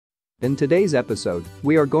In today's episode,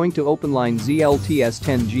 we are going to Openline ZLT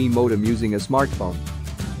S10G modem using a smartphone.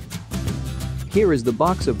 Here is the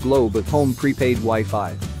box of Globe Home Prepaid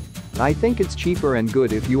Wi-Fi. I think it's cheaper and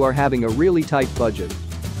good if you are having a really tight budget.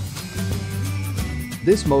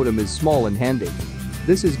 This modem is small and handy.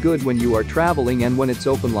 This is good when you are traveling and when it's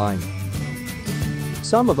open line.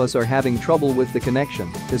 Some of us are having trouble with the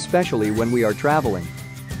connection, especially when we are traveling.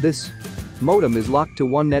 This modem is locked to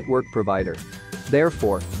one network provider.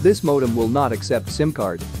 Therefore, this modem will not accept SIM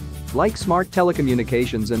card. Like smart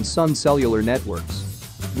telecommunications and Sun cellular networks.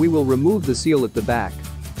 We will remove the seal at the back.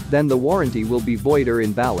 Then the warranty will be void or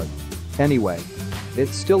invalid. Anyway,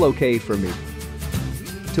 it's still okay for me.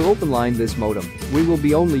 To openline this modem, we will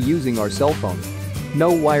be only using our cell phone.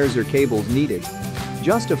 No wires or cables needed.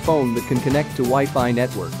 Just a phone that can connect to Wi-Fi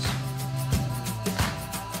networks.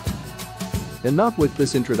 Enough with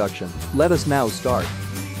this introduction, let us now start.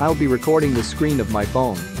 I'll be recording the screen of my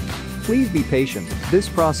phone. Please be patient, this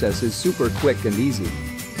process is super quick and easy.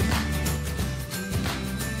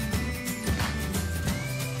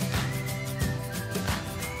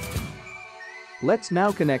 Let's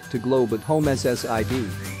now connect to Globe at Home SSID.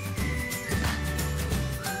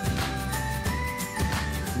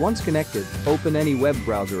 Once connected, open any web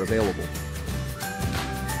browser available.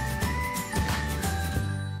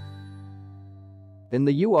 In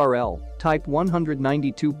the URL, type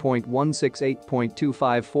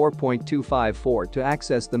 192.168.254.254 to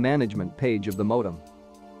access the management page of the modem.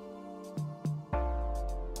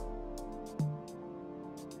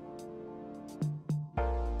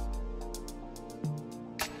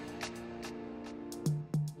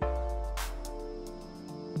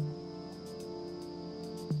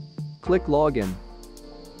 Click Login.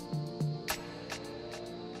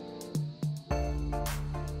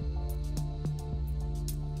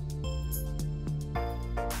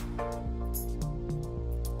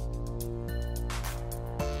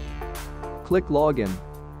 Click Login.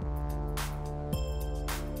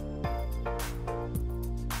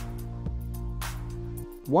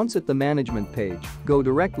 Once at the management page, go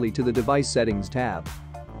directly to the Device Settings tab.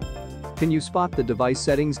 Can you spot the Device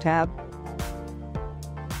Settings tab?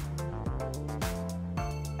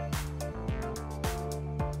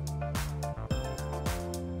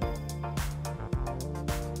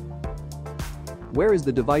 Where is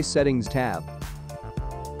the Device Settings tab?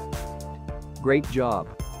 Great job.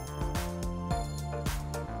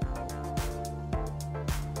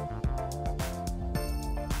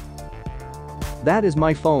 That is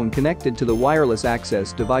my phone connected to the Wireless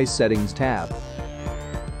Access Device Settings tab.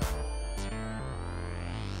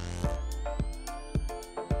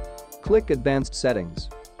 Click Advanced Settings.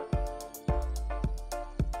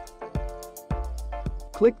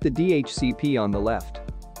 Click the DHCP on the left.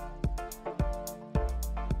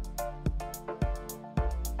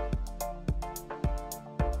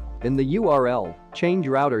 In the URL, change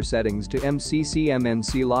router settings to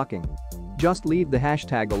MNC Locking. Just leave the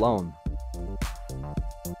hashtag alone.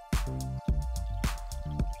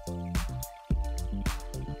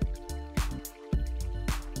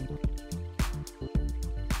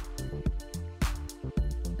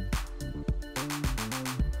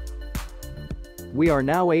 We are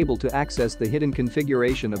now able to access the hidden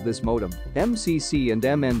configuration of this modem. MCC and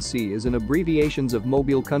MNC is an abbreviations of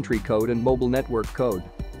Mobile Country Code and Mobile Network Code.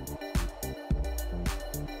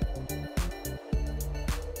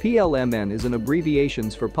 PLMN is an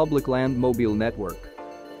abbreviations for Public Land Mobile Network.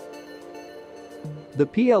 The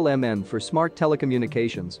PLMN for Smart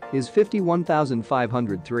Telecommunications is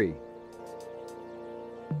 51503.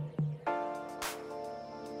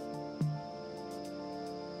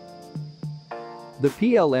 The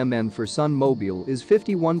PLMN for Sun Mobile is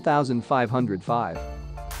 51505.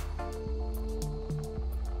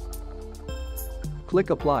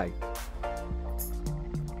 Click Apply.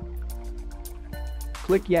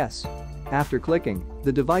 Click Yes. After clicking,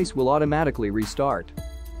 the device will automatically restart.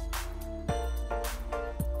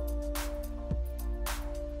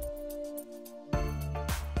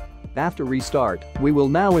 After restart, we will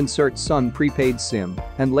now insert Sun prepaid SIM,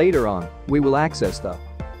 and later on, we will access the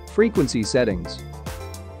frequency settings.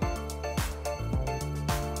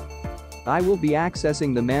 I will be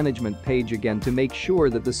accessing the management page again to make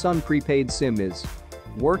sure that the Sun prepaid SIM is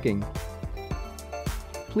working.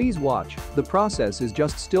 Please watch, the process is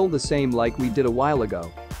just still the same like we did a while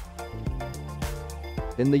ago.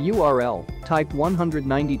 In the URL, type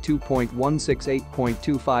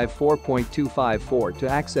 192.168.254.254 to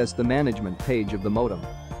access the management page of the modem.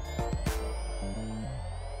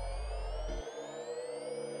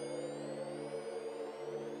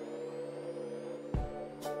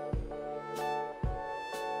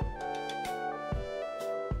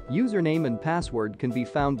 Username and password can be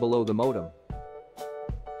found below the modem.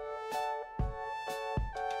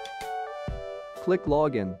 Click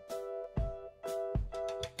Login.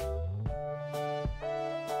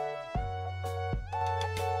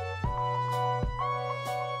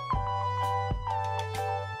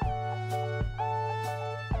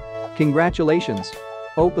 Congratulations!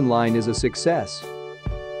 Openline is a success.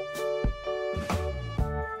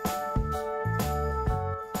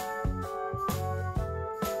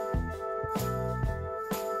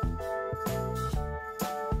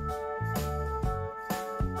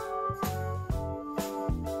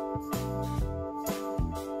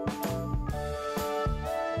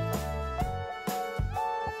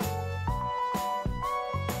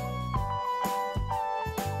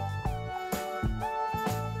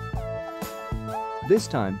 This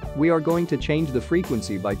time, we are going to change the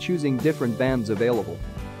frequency by choosing different bands available.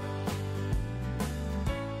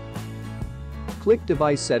 Click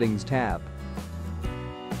Device Settings tab.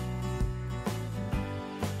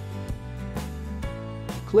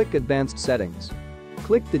 Click Advanced Settings.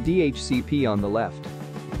 Click the DHCP on the left.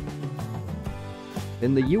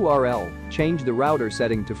 In the URL, change the router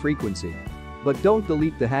setting to frequency. But don't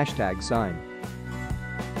delete the hashtag sign.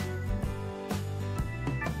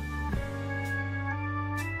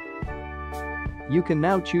 You can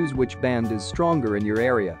now choose which band is stronger in your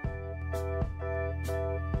area.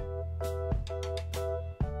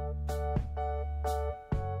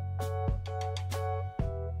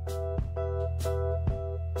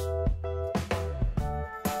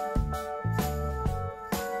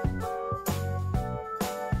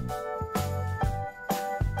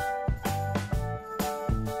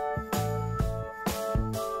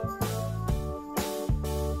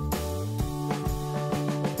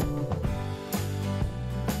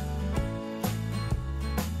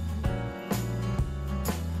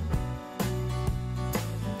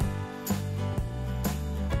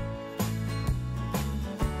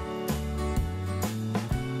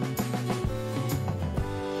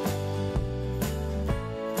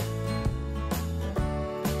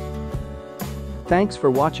 Thanks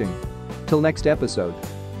for watching. Till next episode.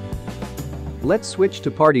 Let's switch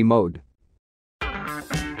to party mode.